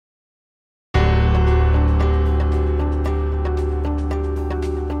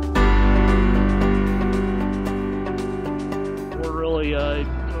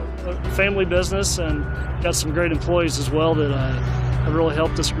family business and got some great employees as well that have really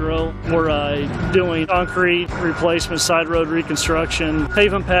helped us grow. We're doing concrete replacement, side road reconstruction,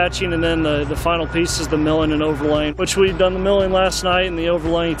 pavement patching, and then the final piece is the milling and overlaying, which we've done the milling last night and the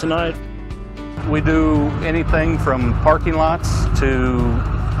overlaying tonight. We do anything from parking lots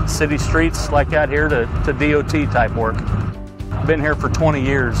to city streets like out here to DOT type work. Been here for 20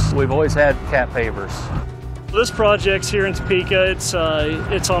 years. We've always had cat pavers. This project's here in Topeka. It's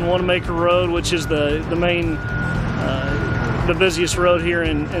on Wanamaker Road, which is the main, the busiest road here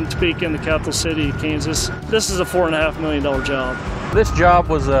in Topeka, in the capital city of Kansas. This is a $4.5 million job. This job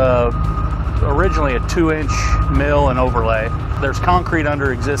was originally a 2-inch mill and overlay. There's concrete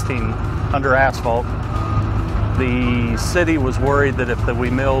under asphalt. The city was worried that if we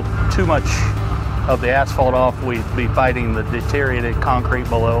milled too much of the asphalt off, we'd be fighting the deteriorated concrete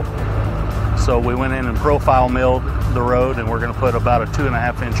below. So we went in and profile milled the road, and we're going to put about a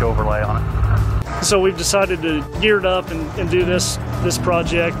 2.5-inch overlay on it. So we've decided to gear it up and do this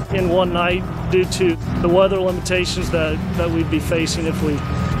project in one night due to the weather limitations that we'd be facing if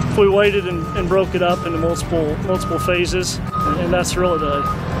we waited and broke it up into multiple phases, and that's really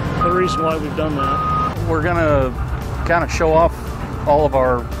the reason why we've done that. We're going to kind of show off all of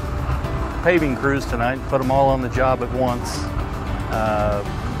our paving crews tonight, put them all on the job at once.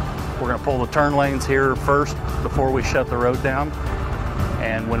 We're going to pull the turn lanes here first before we shut the road down.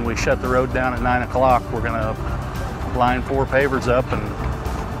 And when we shut the road down at 9 o'clock, we're going to line 4 pavers up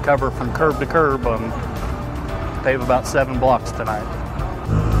and cover from curb to curb, pave about 7 blocks tonight.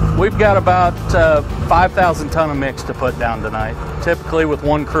 We've got about 5,000 ton of mix to put down tonight. Typically with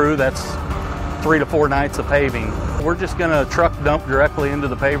one crew, that's 3 to 4 nights of paving. We're just going to truck dump directly into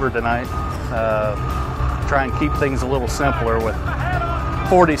the paver tonight. Try and keep things a little simpler with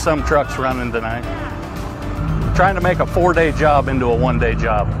 40-some trucks running tonight. Trying to make a 4-day job into a 1-day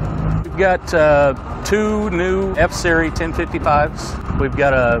job. We've got 2 new F-Series 1055s. We've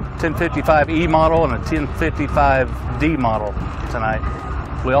got a 1055E model and a 1055D model tonight.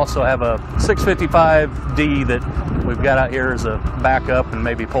 We also have a 655D that we've got out here as a backup and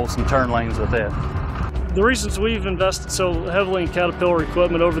maybe pull some turn lanes with it. The reasons we've invested so heavily in Caterpillar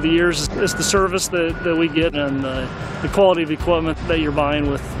equipment over the years is the service that we get and the quality of equipment that you're buying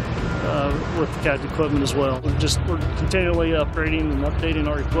with the Cat equipment as well. We're continually upgrading and updating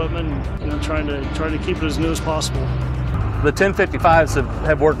our equipment and trying to keep it as new as possible. The 1055s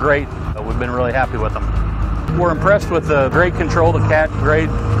have worked great. We've been really happy with them. We're impressed with the grade control, the Cat grade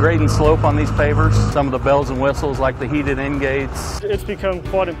and slope on these pavers, some of the bells and whistles like the heated end gates. It's become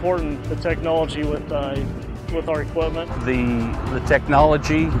quite important, the technology with our equipment. The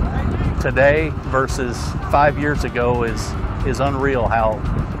technology today versus 5 years ago is unreal how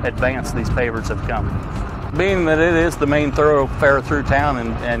advanced these pavers have come. Being that it is the main thoroughfare through town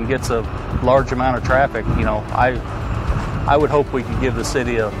and gets a large amount of traffic, you know, I would hope we could give the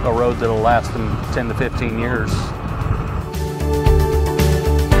city a road that'll last them 10 to 15 years.